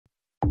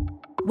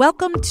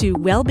Welcome to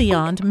Well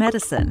Beyond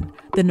Medicine,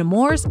 the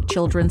Nemours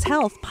Children's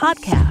Health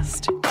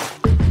podcast.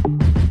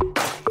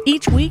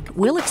 Each week,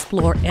 we'll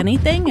explore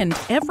anything and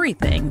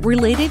everything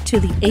related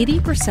to the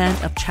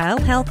 80% of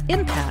child health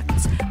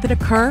impacts that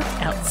occur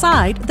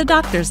outside the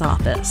doctor's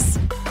office.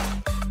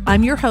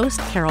 I'm your host,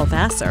 Carol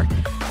Vassar,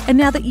 and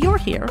now that you're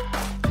here,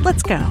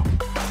 let's go.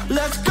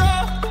 Let's go,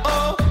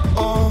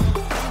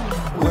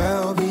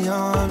 well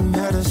beyond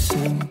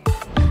medicine.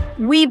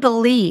 We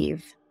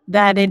believe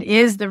that it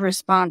is the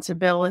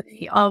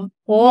responsibility of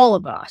all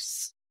of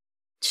us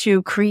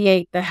to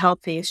create the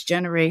healthiest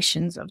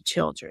generations of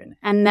children,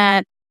 and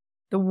that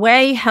the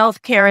way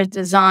healthcare is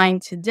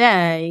designed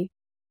today,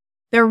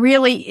 there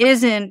really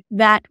isn't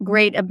that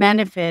great a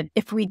benefit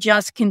if we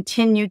just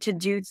continue to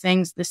do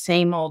things the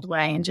same old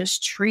way and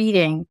just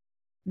treating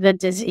the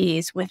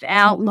disease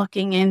without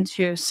looking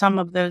into some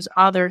of those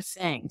other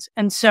things.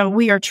 And so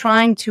we are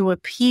trying to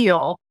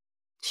appeal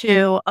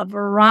to a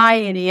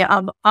variety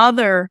of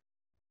other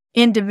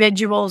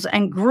individuals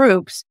and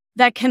groups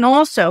that can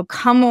also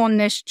come on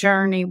this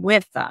journey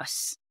with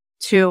us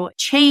to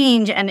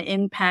change and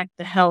impact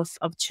the health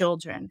of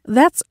children.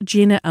 That's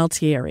Gina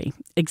Altieri,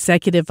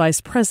 Executive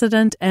Vice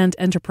President and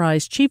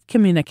Enterprise Chief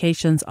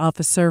Communications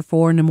Officer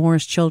for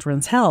Nemours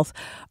Children's Health,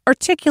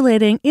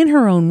 articulating in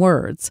her own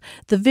words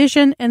the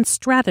vision and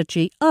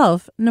strategy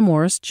of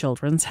Nemours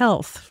Children's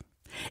Health.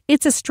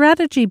 It's a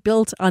strategy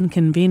built on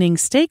convening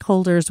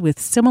stakeholders with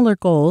similar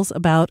goals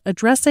about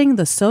addressing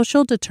the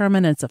social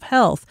determinants of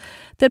health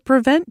that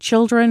prevent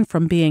children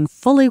from being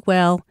fully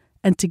well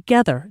and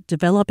together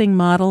developing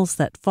models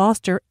that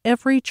foster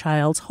every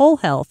child's whole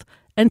health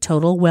and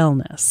total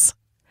wellness.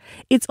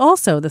 It's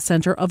also the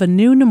center of a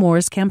new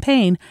Nemours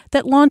campaign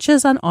that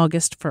launches on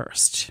August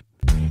 1st.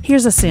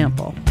 Here's a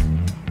sample.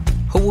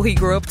 Who will he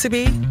grow up to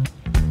be?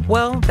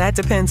 Well, that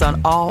depends on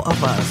all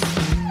of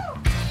us.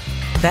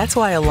 That's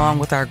why, along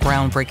with our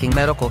groundbreaking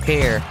medical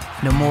care,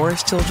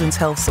 Nemours Children's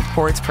Health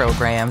supports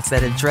programs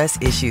that address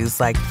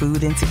issues like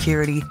food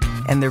insecurity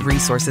and the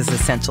resources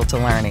essential to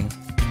learning.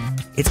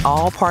 It's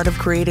all part of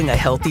creating a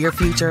healthier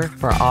future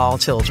for all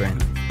children.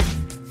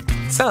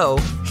 So,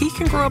 he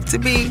can grow up to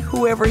be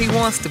whoever he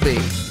wants to be.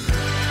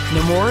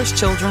 Nemours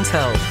Children's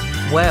Health,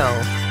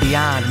 well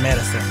beyond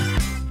medicine.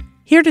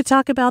 Here to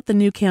talk about the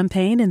new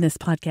campaign in this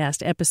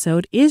podcast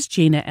episode is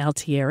Gina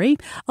Altieri,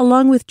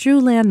 along with Drew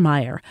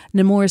Landmeier,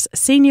 Nemours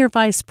Senior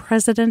Vice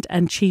President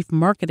and Chief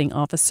Marketing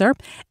Officer,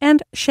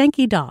 and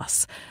Shanky,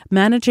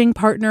 Managing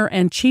Partner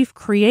and Chief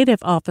Creative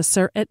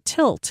Officer at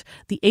Tilt,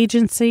 the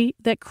agency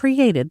that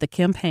created the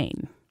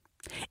campaign.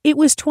 It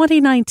was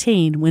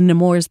 2019 when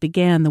Nemours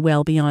began the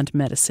Well Beyond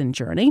Medicine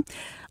journey.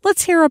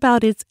 Let's hear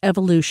about its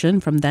evolution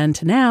from then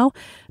to now,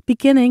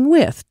 beginning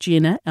with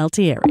Gina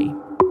Altieri.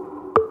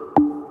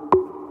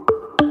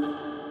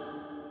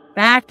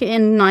 Back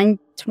in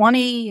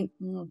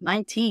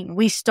 2019,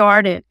 we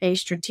started a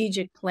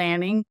strategic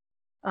planning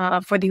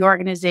for the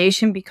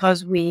organization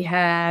because we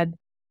had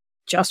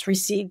just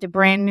received a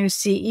brand new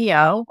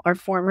CEO. Our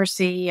former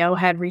CEO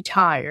had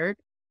retired,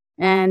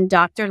 and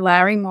Dr.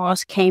 Larry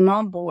Moss came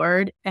on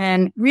board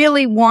and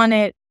really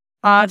wanted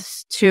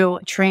us to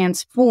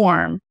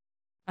transform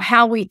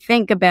how we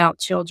think about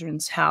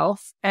children's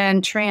health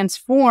and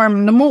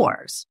transform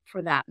Nemours,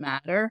 for that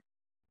matter.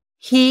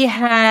 He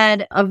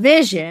had a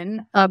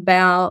vision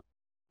about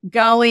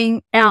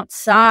going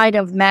outside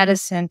of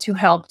medicine to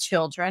help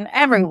children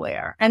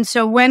everywhere. And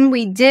so when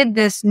we did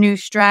this new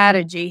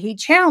strategy, he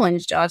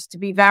challenged us to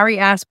be very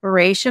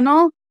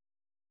aspirational.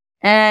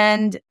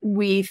 And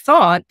we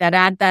thought that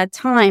at that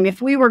time, if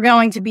we were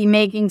going to be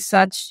making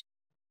such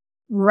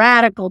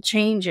radical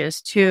changes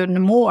to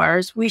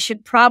Nemours, we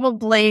should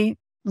probably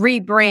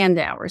rebrand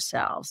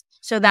ourselves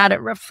so that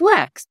it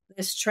reflects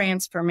this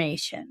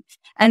transformation.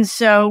 And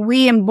so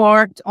we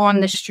embarked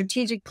on the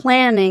strategic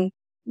planning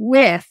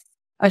with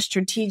a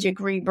strategic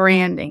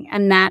rebranding,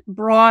 and that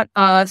brought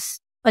us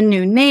a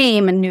new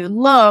name, a new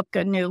look,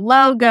 a new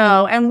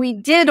logo, and we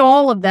did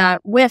all of that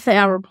with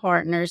our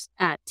partners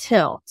at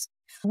Tilt.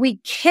 We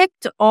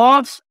kicked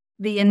off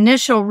the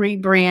initial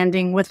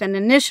rebranding with an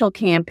initial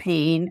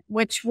campaign,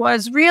 which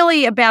was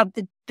really about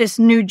this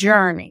new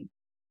journey.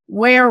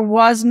 Where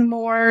was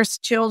Nemours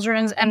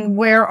Children's and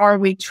where are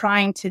we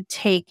trying to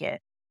take it?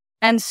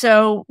 And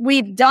so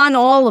we've done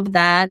all of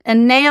that.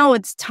 And now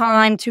it's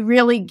time to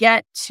really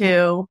get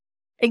to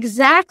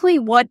exactly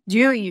what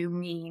do you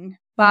mean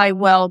by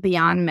well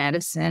beyond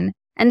medicine?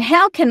 And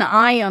how can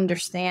I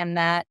understand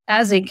that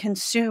as a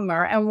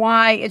consumer and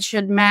why it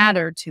should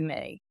matter to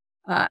me,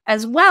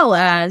 as well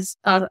as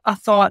a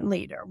thought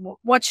leader?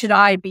 What should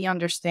I be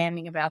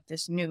understanding about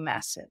this new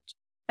message?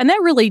 And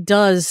that really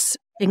does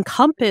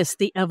encompass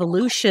the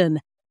evolution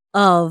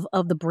of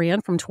the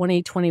brand from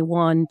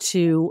 2021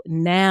 to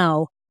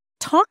now.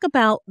 Talk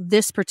about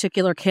this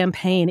particular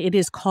campaign. It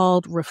is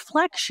called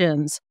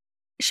Reflections.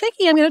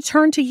 Shanky, I'm going to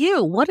turn to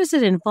you. What does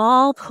it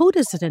involve? Who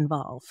does it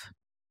involve?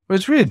 Well,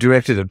 it's really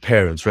directed at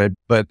parents, right?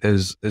 But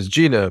as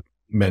Gina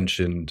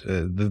mentioned,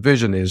 the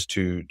vision is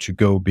to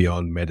go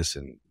beyond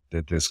medicine.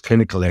 that there's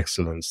clinical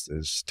excellence,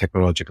 there's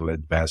technological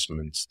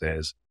advancements,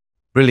 there's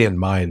brilliant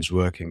minds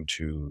working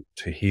to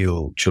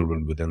heal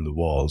children within the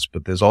walls.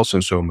 But there's also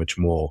so much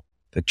more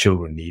that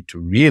children need to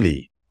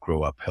really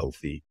grow up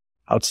healthy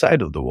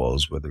outside of the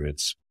walls, whether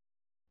it's,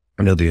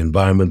 the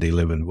environment they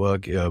live and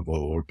work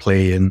or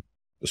play in,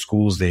 the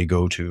schools they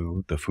go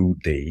to, the food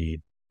they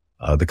eat,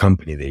 the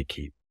company they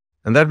keep.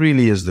 And that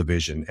really is the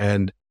vision.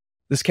 And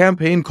this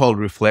campaign called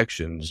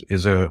Reflections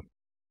is a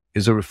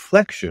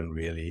reflection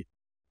really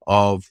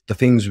of the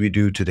things we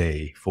do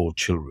today for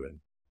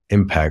children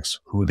impacts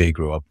who they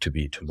grow up to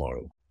be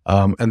tomorrow.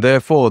 And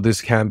therefore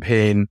this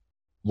campaign,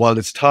 while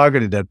it's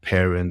targeted at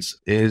parents,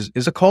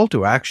 is a call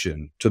to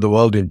action to the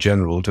world in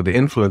general, to the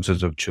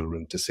influencers of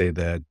children, to say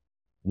that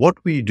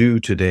what we do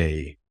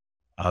today,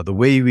 the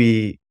way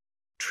we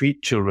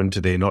treat children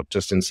today, not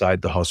just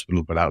inside the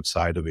hospital, but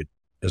outside of it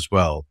as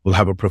well, will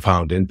have a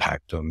profound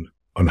impact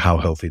on how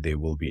healthy they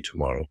will be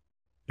tomorrow.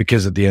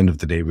 Because at the end of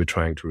the day, we're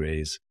trying to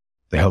raise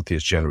the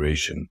healthiest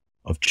generation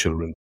of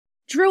children.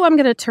 Drew, I'm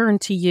going to turn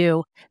to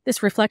you.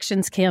 This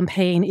Reflections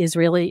campaign is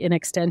really an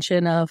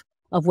extension of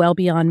Well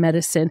Beyond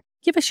Medicine.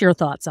 Give us your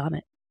thoughts on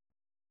it.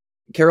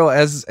 Carol,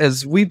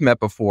 as we've met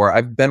before,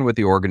 I've been with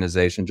the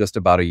organization just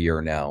about a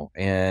year now.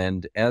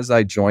 And as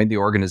I joined the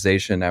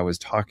organization, I was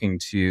talking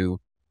to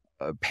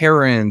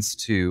parents,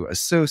 to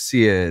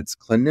associates,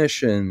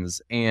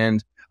 clinicians,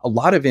 and a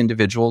lot of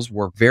individuals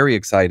were very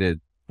excited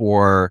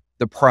for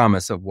the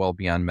promise of Well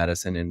Beyond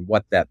Medicine and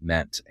what that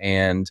meant.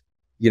 And,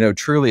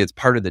 truly it's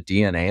part of the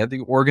DNA of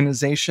the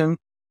organization.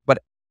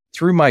 But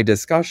through my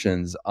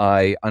discussions,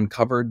 I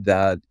uncovered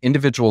that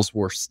individuals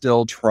were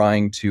still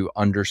trying to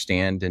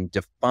understand and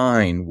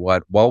define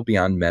what Well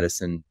Beyond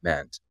Medicine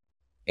meant.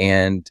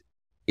 And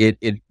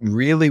it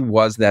really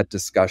was that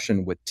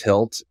discussion with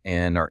Tilt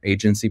and our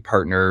agency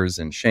partners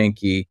and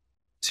Shanky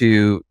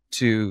to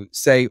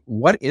say,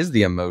 what is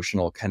the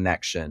emotional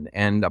connection?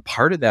 And a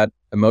part of that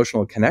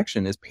emotional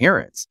connection is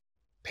parents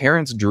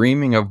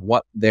dreaming of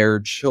what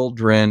their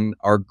children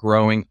are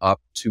growing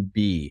up to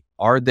be.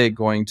 Are they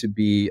going to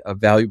be a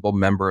valuable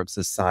member of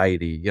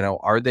society?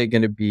 Are they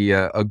going to be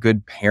a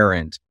good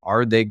parent?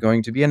 Are they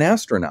going to be an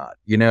astronaut?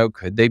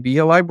 Could they be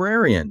a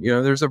librarian?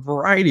 There's a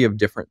variety of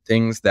different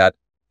things that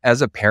as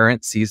a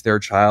parent sees their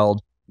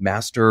child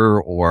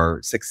master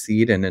or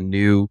succeed in a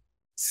new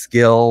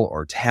skill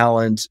or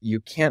talent,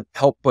 you can't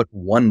help but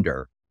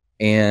wonder.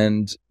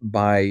 And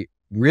by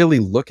really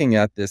looking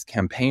at this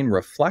campaign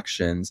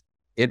Reflections,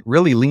 it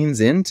really leans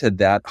into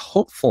that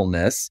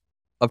hopefulness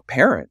of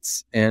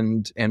parents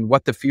and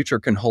what the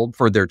future can hold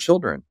for their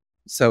children.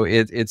 So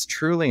it's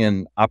truly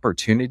an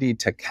opportunity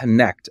to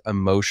connect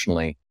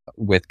emotionally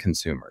with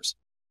consumers.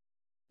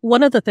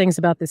 One of the things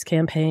about this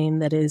campaign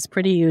that is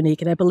pretty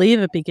unique, and I believe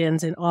it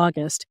begins in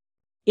August,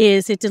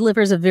 is it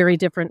delivers a very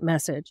different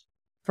message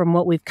from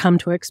what we've come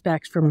to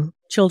expect from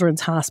children's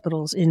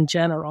hospitals in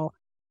general.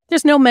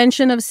 There's no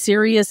mention of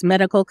serious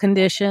medical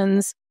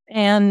conditions,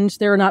 and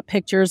there are not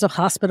pictures of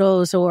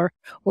hospitals or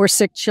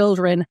sick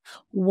children.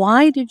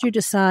 Why did you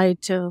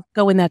decide to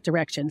go in that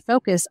direction,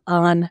 focus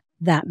on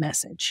that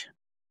message?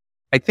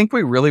 I think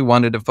we really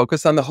wanted to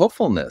focus on the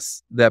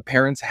hopefulness that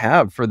parents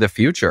have for the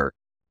future.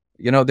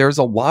 There's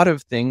a lot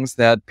of things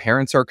that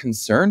parents are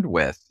concerned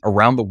with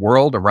around the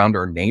world, around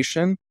our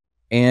nation.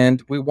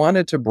 And we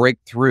wanted to break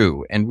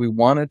through, and we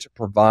wanted to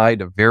provide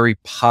a very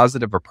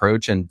positive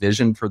approach and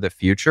vision for the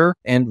future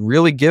and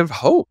really give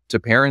hope to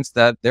parents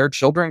that their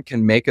children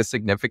can make a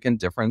significant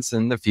difference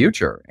in the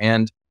future.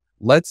 And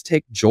let's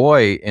take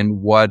joy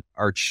in what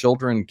our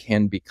children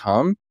can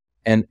become.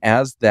 And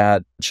as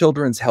that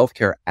children's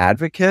healthcare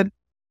advocate,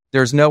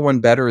 there's no one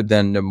better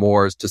than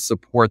Nemours to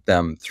support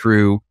them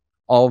through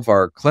all of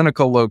our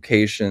clinical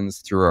locations,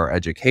 through our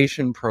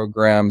education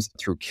programs,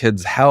 through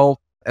kids' health,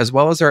 as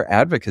well as our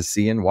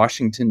advocacy in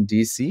Washington,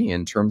 D.C.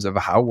 in terms of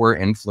how we're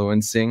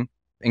influencing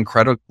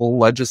incredible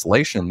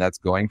legislation that's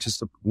going to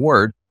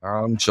support our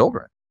own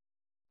children.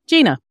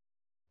 Gina.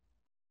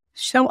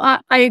 So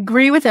I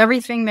agree with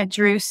everything that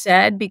Drew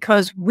said,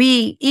 because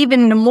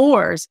even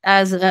Nemours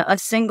as a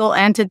single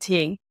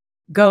entity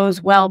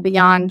goes well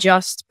beyond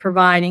just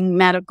providing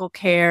medical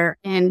care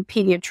in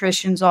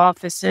pediatricians'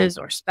 offices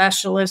or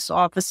specialists'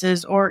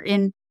 offices or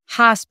in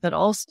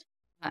hospitals.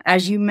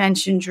 As you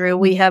mentioned, Drew,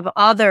 we have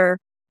other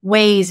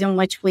ways in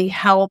which we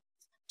help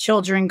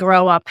children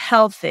grow up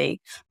healthy.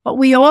 But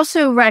we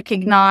also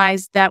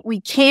recognize that we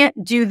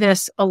can't do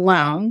this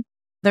alone.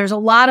 There's a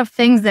lot of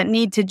things that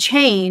need to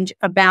change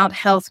about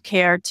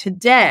healthcare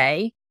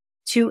today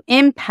to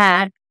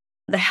impact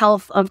the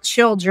health of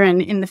children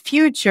in the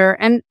future.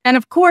 And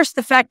of course,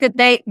 the fact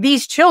that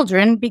these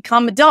children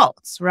become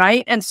adults,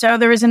 right? And so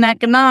there is an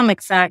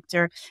economic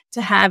factor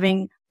to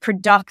having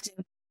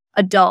productive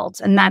adults,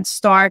 and that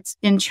starts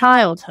in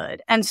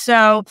childhood. And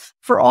so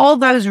for all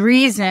those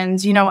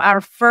reasons,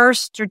 our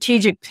first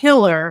strategic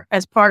pillar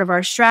as part of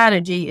our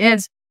strategy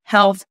is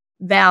health,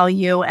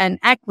 value, and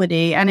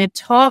equity. And it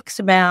talks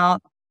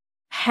about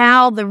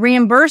how the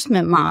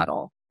reimbursement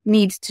model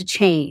needs to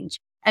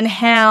change and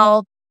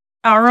how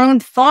our own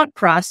thought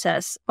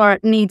process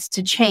needs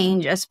to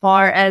change as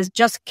far as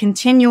just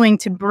continuing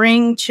to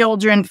bring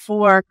children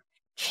for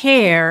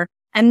care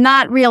and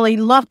not really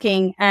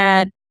looking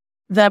at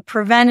the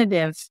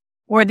preventative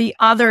or the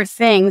other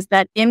things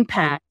that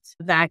impact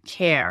that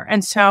care.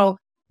 And so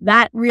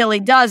that really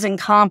does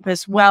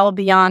encompass well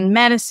beyond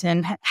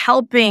medicine,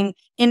 helping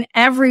in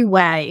every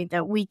way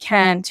that we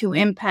can to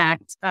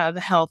impact the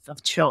health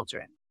of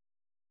children.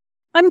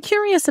 I'm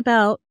curious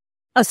about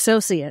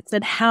associates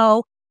and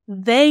how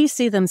they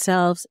see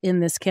themselves in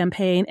this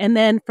campaign. And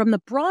then from the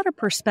broader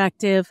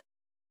perspective,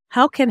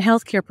 how can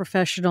healthcare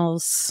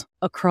professionals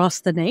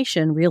across the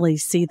nation really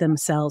see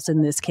themselves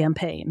in this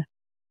campaign?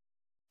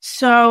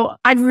 So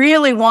I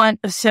really want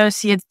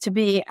associates to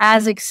be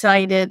as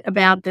excited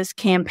about this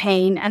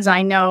campaign as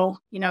I know,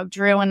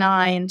 Drew and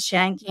I and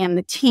Shanky and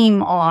the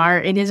team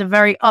are. It is a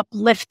very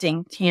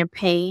uplifting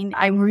campaign.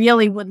 I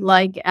really would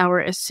like our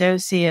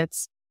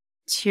associates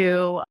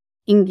to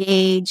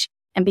engage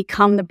and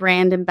become the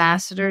brand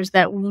ambassadors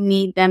that we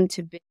need them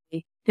to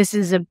be. This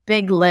is a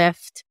big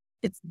lift.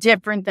 It's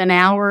different than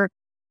our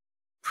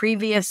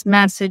previous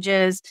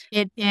messages.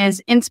 It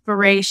is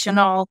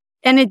inspirational.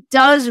 And it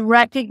does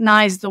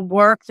recognize the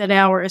work that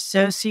our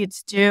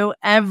associates do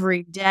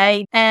every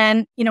day.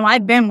 And,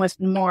 I've been with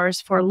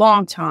Nemours for a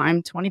long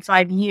time,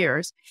 25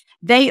 years.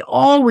 They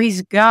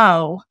always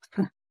go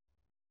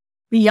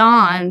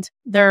beyond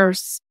their,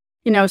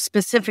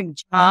 specific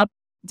job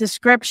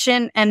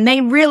description. And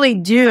they really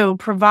do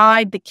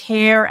provide the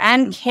care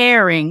and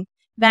caring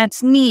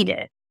that's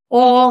needed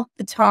all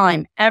the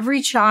time,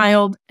 every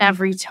child,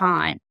 every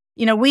time.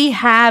 We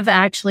have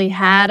actually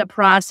had a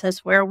process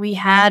where we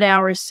had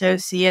our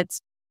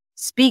associates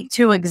speak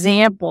to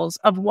examples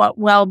of what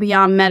well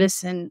beyond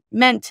medicine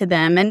meant to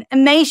them.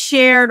 And they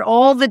shared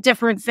all the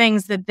different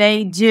things that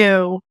they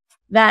do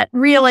that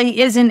really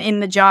isn't in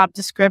the job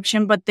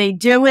description, but they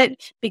do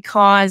it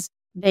because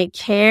they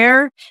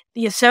care.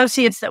 The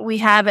associates that we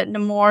have at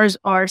Nemours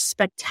are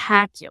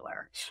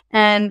spectacular.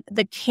 And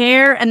the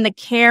care and the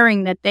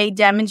caring that they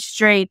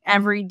demonstrate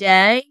every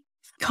day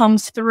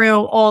comes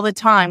through all the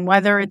time,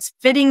 whether it's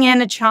fitting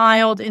in a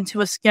child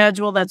into a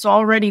schedule that's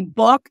already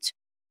booked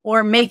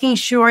or making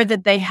sure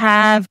that they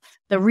have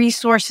the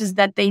resources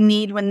that they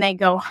need when they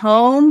go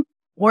home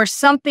or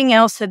something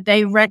else that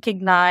they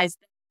recognize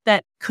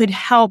that could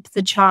help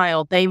the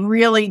child. They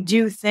really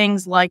do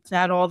things like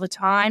that all the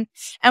time.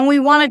 And we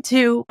wanted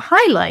to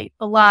highlight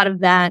a lot of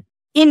that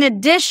in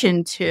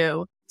addition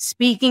to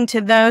speaking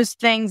to those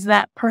things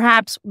that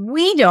perhaps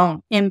we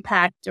don't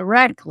impact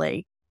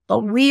directly, but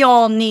we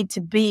all need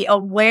to be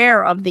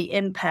aware of the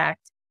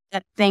impact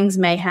that things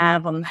may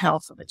have on the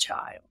health of a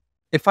child.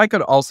 If I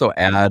could also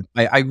add,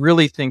 I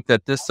really think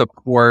that this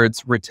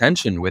supports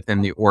retention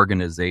within the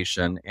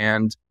organization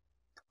and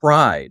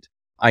pride.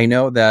 I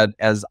know that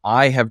as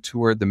I have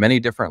toured the many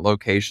different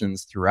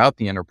locations throughout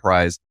the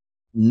enterprise,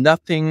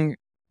 nothing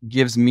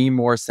gives me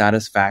more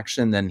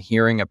satisfaction than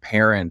hearing a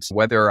parent,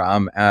 whether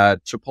I'm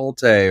at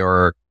Chipotle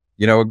or,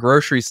 a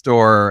grocery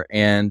store,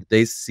 and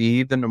they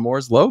see the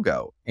Nemours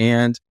logo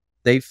and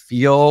they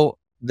feel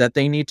that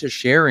they need to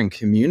share and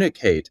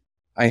communicate.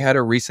 I had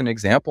a recent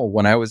example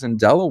when I was in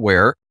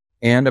Delaware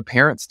and a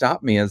parent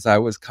stopped me as I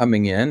was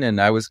coming in and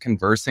I was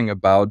conversing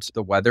about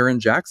the weather in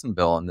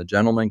Jacksonville. And the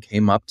gentleman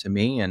came up to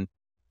me and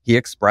he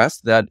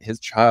expressed that his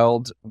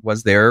child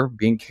was there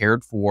being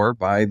cared for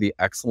by the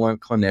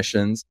excellent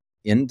clinicians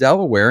in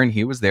Delaware and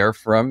he was there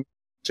from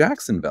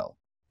Jacksonville.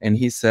 And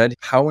he said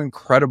how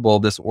incredible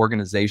this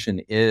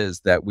organization is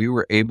that we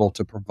were able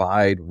to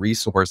provide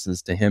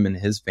resources to him and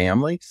his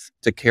family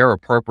to care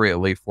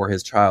appropriately for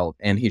his child.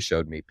 And he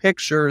showed me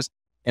pictures.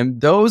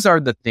 And those are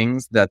the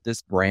things that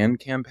this brand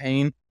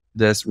campaign,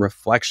 this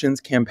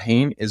reflections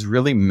campaign is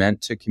really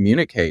meant to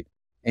communicate.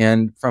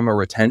 And from a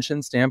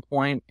retention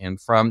standpoint and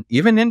from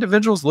even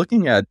individuals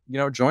looking at,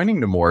 joining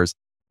Nemours,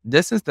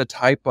 this is the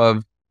type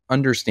of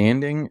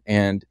understanding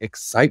and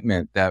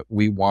excitement that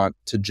we want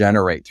to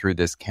generate through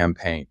this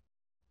campaign.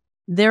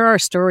 There are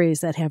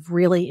stories that have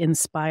really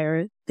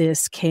inspired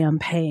this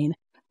campaign.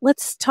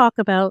 Let's talk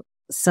about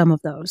some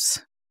of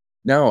those.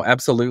 No,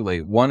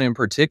 absolutely. One in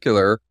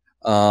particular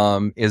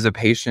is a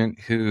patient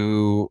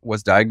who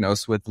was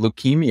diagnosed with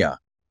leukemia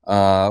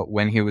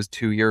when he was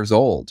 2 years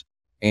old.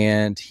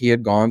 And he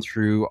had gone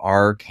through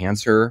our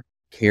cancer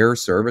care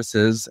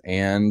services.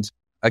 And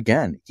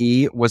again,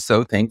 he was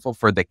so thankful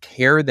for the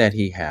care that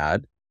he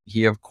had.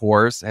 He, of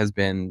course, has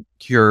been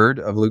cured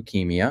of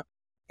leukemia.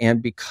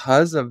 And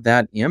because of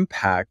that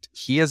impact,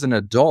 he as an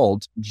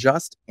adult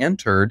just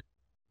entered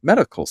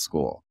medical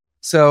school.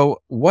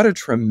 So what a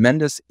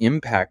tremendous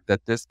impact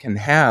that this can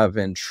have,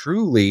 and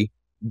truly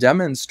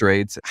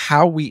demonstrates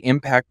how we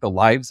impact the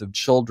lives of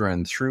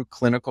children through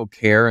clinical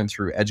care and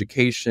through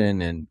education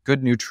and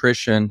good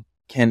nutrition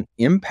can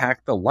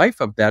impact the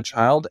life of that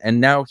child. And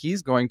now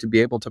he's going to be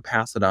able to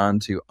pass it on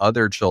to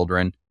other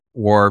children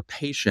or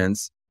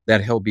patients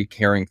that he'll be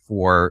caring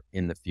for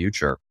in the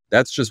future.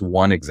 That's just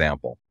one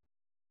example.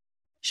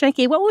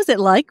 Shanky, what was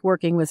it like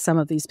working with some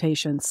of these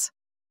patients?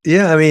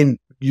 Yeah,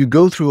 you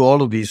go through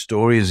all of these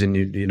stories and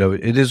you know,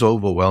 it is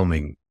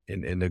overwhelming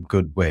in a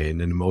good way,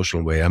 in an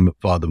emotional way. I'm a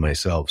father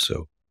myself,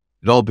 so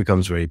it all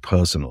becomes very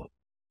personal.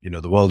 You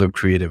know, the world of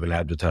creative and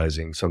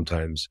advertising,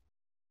 sometimes,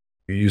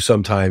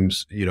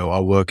 you know,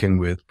 are working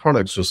with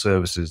products or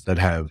services that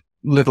have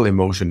little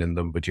emotion in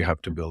them, but you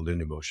have to build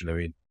in emotion. I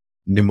mean,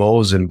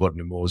 Nemours and what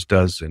Nemours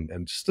does,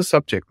 and just the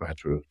subject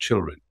matter of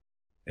children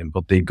and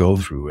what they go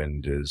through.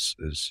 And as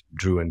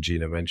Drew and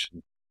Gina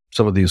mentioned,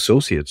 some of the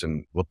associates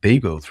and what they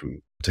go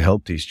through to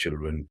help these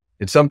children,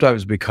 it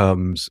sometimes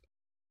becomes,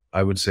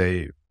 I would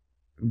say,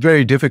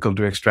 very difficult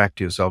to extract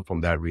yourself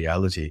from that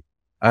reality.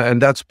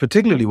 And that's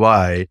particularly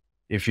why,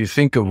 if you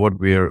think of what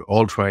we're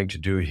all trying to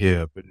do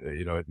here, but,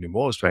 you know, at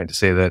Nemours, trying to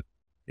say that,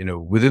 you know,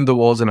 within the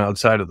walls and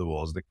outside of the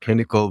walls, the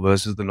clinical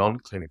versus the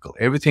non-clinical,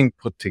 everything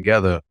put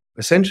together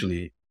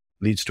essentially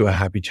leads to a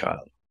happy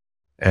child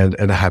and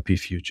a happy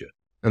future.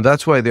 And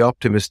that's why the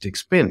optimistic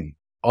spin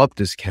of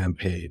this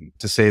campaign,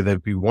 to say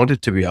that we want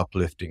it to be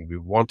uplifting, we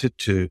wanted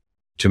to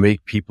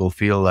make people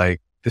feel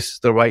like this is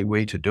the right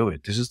way to do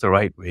it. This is the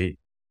right way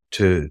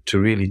to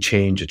really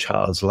change a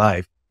child's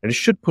life. And it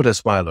should put a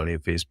smile on your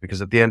face,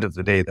 because at the end of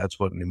the day, that's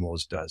what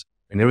Nemours does.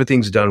 When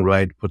everything's done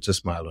right, it puts a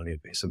smile on your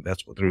face. And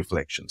that's what the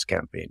Reflections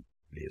campaign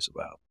really is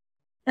about.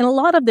 And a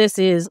lot of this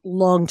is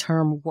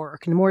long-term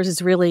work. Nemours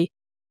is really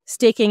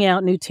staking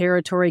out new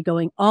territory,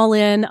 going all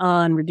in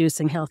on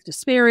reducing health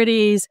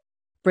disparities,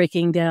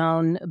 breaking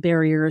down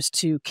barriers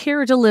to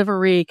care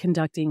delivery,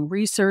 conducting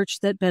research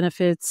that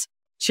benefits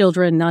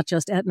children, not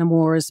just at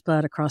Nemours,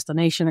 but across the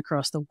nation,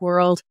 across the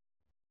world.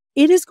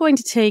 It is going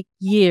to take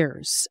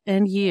years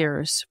and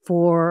years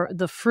for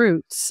the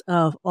fruits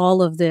of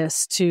all of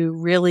this to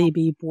really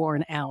be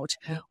borne out.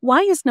 Why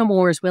is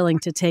Nemours willing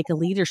to take a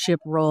leadership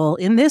role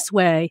in this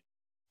way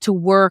to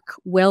work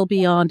well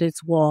beyond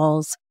its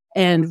walls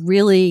and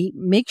really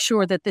make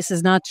sure that this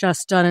is not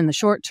just done in the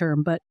short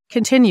term, but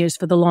continues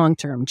for the long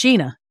term?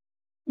 Gina.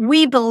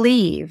 We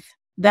believe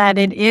that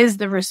it is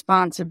the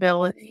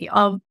responsibility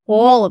of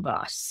all of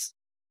us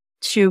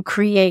to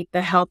create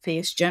the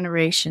healthiest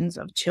generations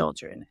of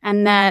children,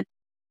 and that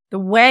the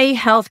way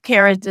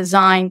healthcare is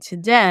designed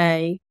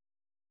today,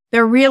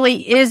 there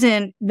really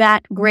isn't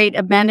that great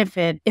a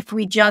benefit if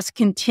we just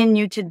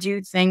continue to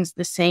do things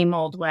the same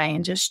old way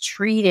and just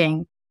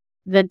treating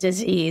the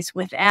disease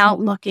without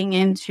looking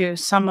into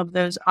some of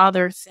those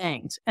other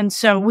things. And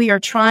so we are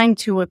trying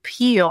to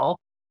appeal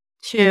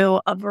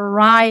to a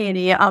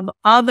variety of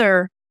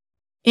other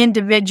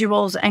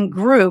individuals and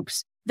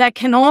groups that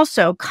can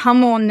also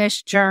come on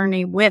this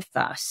journey with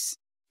us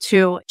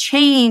to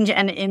change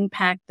and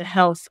impact the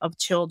health of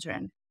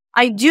children.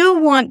 I do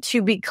want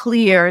to be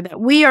clear that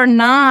we are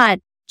not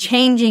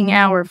changing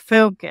our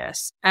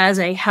focus as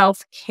a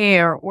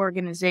healthcare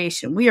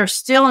organization. We are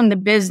still in the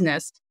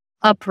business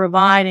of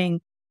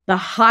providing the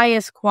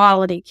highest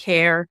quality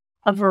care,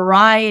 a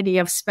variety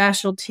of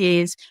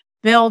specialties,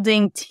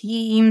 building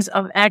teams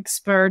of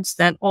experts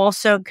that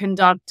also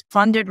conduct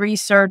funded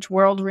research,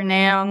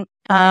 world-renowned.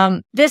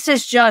 This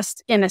is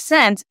just, in a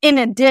sense, in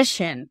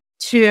addition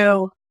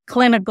to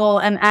clinical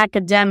and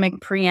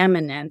academic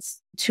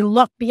preeminence, to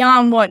look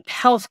beyond what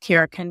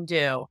healthcare can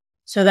do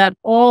so that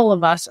all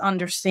of us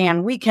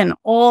understand we can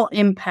all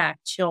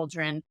impact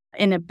children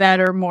in a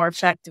better, more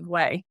effective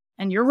way.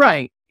 And you're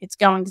right, it's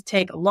going to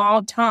take a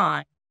long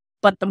time,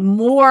 but the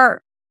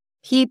more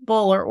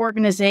people or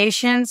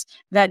organizations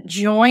that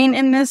join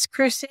in this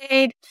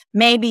crusade,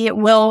 maybe it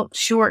will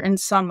shorten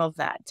some of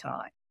that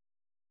time.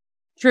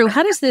 Drew,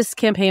 how does this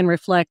campaign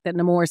reflect that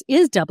Nemours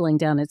is doubling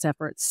down its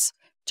efforts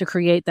to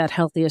create that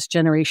healthiest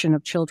generation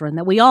of children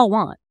that we all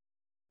want?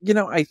 You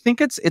know, I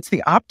think it's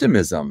the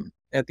optimism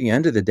at the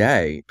end of the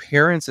day.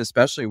 Parents,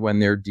 especially when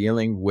they're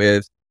dealing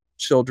with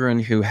children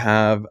who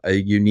have a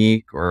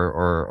unique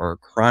or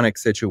chronic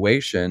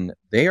situation,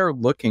 they are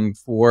looking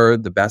for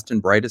the best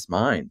and brightest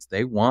minds.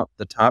 They want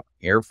the top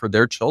care for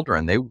their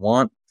children. They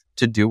want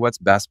to do what's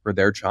best for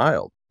their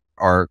child.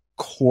 Our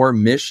core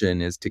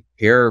mission is to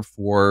care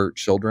for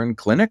children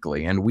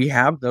clinically, and we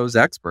have those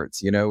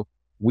experts. You know,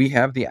 we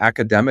have the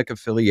academic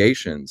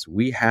affiliations,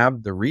 we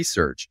have the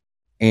research,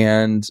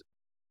 and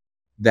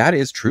that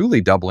is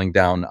truly doubling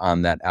down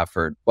on that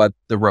effort. But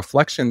the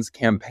Reflections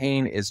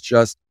campaign is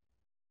just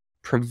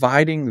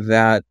providing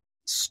that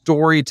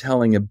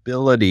storytelling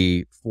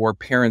ability for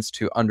parents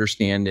to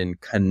understand and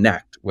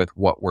connect with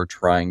what we're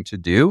trying to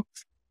do,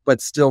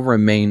 but still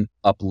remain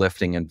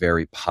uplifting and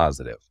very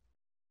positive.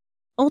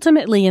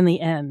 Ultimately, in the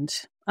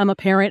end, I'm a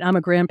parent, I'm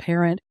a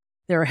grandparent.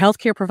 There are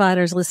healthcare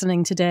providers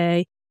listening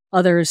today,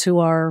 others who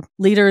are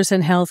leaders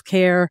in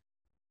healthcare.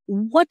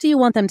 What do you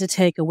want them to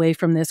take away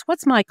from this?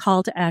 What's my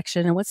call to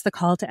action, and what's the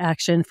call to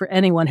action for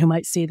anyone who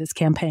might see this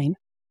campaign?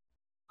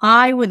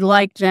 I would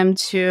like them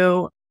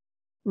to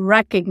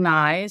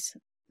recognize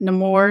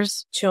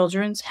Nemours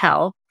Children's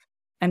Health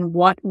and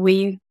what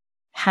we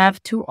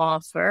have to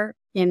offer,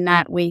 in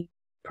that we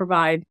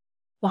provide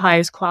the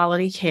highest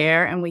quality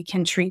care and we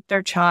can treat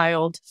their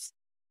child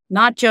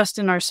not just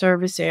in our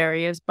service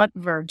areas, but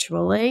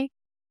virtually.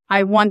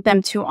 I want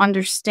them to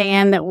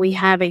understand that we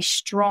have a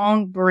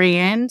strong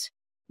brand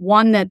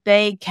one that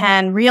they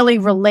can really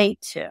relate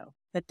to,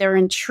 that they're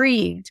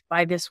intrigued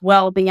by this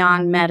well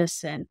beyond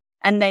medicine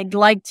and they'd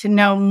like to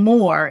know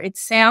more. It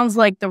sounds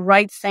like the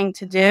right thing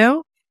to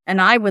do.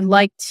 And I would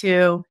like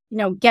to,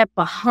 get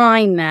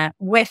behind that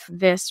with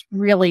this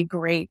really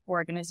great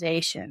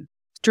organization.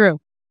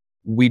 Drew.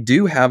 We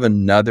do have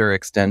another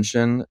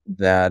extension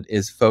that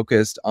is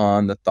focused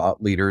on the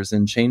thought leaders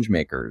and change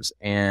makers.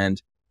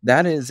 And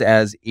that is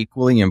as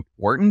equally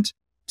important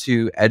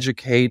to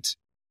educate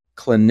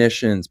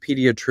clinicians,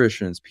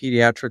 pediatricians,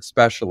 pediatric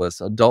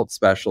specialists, adult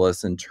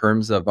specialists in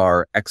terms of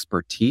our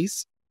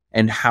expertise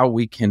and how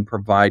we can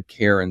provide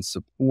care and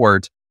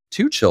support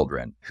to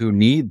children who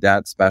need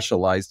that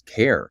specialized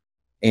care.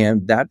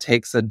 And that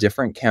takes a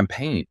different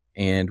campaign.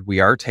 And we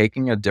are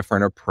taking a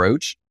different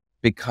approach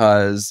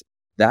because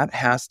that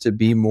has to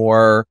be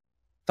more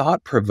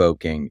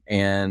thought-provoking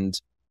and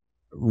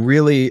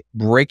really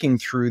breaking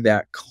through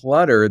that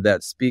clutter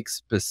that speaks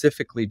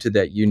specifically to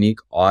that unique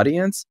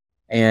audience.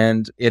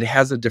 And it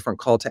has a different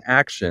call to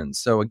action.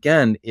 So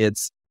again,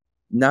 it's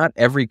not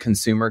every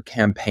consumer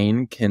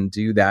campaign can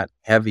do that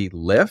heavy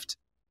lift.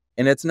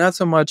 And it's not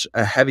so much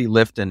a heavy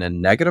lift in a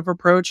negative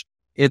approach.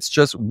 It's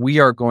just we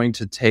are going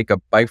to take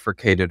a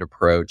bifurcated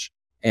approach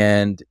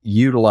and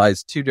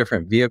utilize two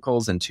different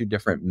vehicles and two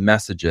different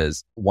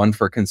messages, one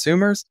for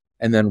consumers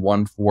and then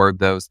one for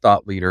those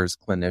thought leaders,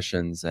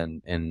 clinicians,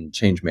 and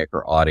change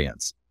maker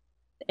audience.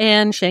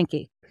 And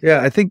Shanky.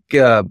 Yeah, I think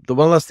the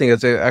one last thing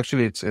is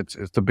actually it's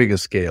the bigger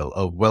scale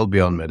of well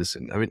beyond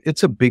medicine. I mean,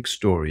 it's a big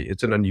story.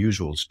 It's an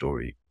unusual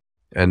story.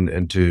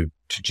 And to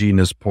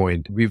Gina's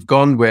point, we've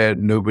gone where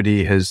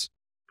nobody has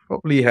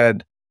probably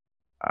had,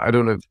 I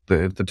don't know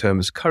if the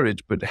term is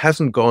courage, but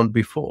hasn't gone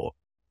before.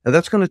 And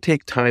that's going to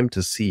take time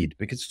to seed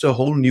because it's a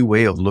whole new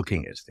way of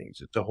looking at things.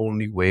 It's a whole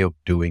new way of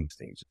doing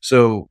things.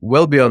 So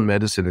well beyond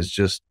medicine is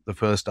just the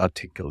first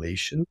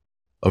articulation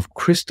of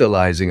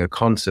crystallizing a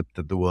concept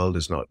that the world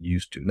is not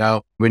used to.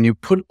 Now, when you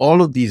put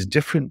all of these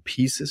different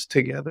pieces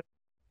together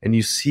and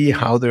you see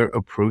how they're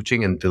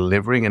approaching and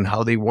delivering and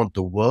how they want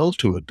the world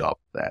to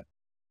adopt that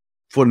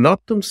for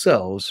not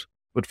themselves,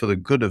 but for the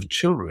good of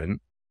children,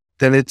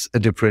 then it's a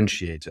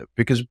differentiator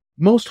because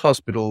most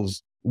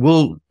hospitals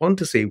will want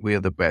to say we're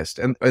the best.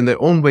 And in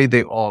their own way,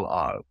 they all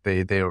are.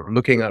 They are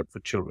looking out for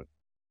children.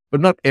 But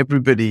not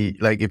everybody,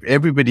 like if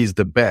everybody's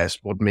the best,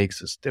 what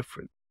makes us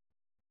different?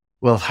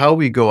 Well, how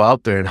we go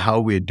out there and how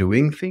we're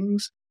doing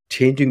things,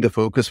 changing the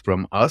focus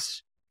from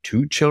us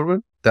to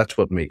children, that's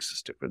what makes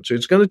us different. So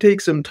it's going to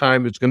take some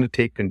time. It's going to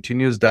take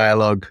continuous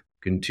dialogue,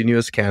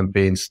 continuous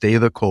campaigns, stay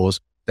the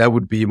course. That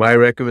would be my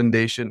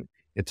recommendation.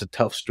 It's a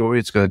tough story.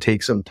 It's going to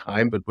take some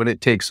time, but when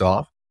it takes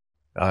off,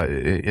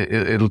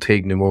 it'll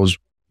take Nemours,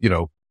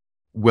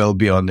 well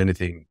beyond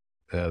anything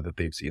that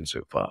they've seen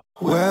so far.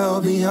 Well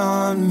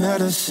beyond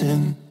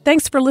medicine.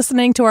 Thanks for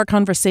listening to our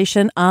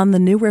conversation on the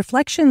New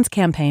Reflections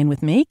campaign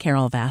with me,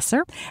 Carol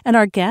Vassar, and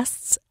our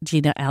guests,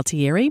 Gina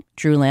Altieri,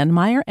 Drew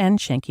Landmeier, and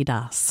Shanky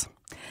Das.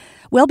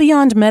 Well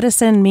beyond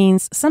medicine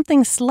means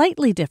something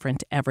slightly different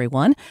to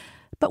everyone,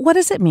 but what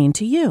does it mean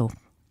to you?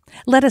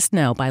 Let us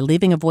know by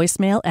leaving a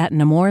voicemail at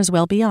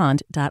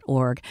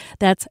nemourswellbeyond.org.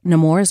 That's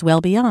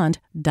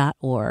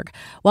nemourswellbeyond.org.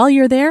 While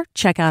you're there,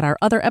 check out our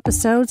other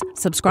episodes,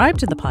 subscribe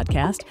to the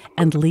podcast,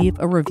 and leave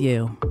a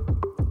review.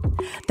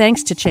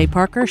 Thanks to Che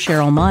Parker,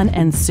 Cheryl Munn,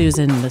 and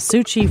Susan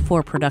Masucci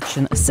for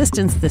production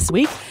assistance this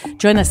week.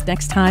 Join us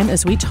next time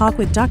as we talk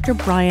with Dr.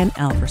 Brian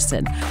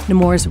Alverson,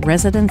 Nemours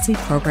Residency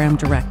Program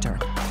Director.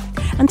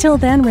 Until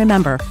then,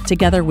 remember,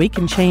 together we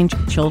can change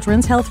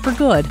children's health for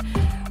good,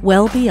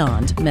 well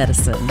beyond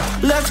medicine.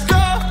 Let's go,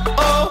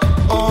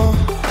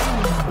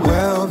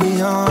 well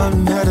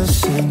beyond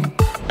medicine.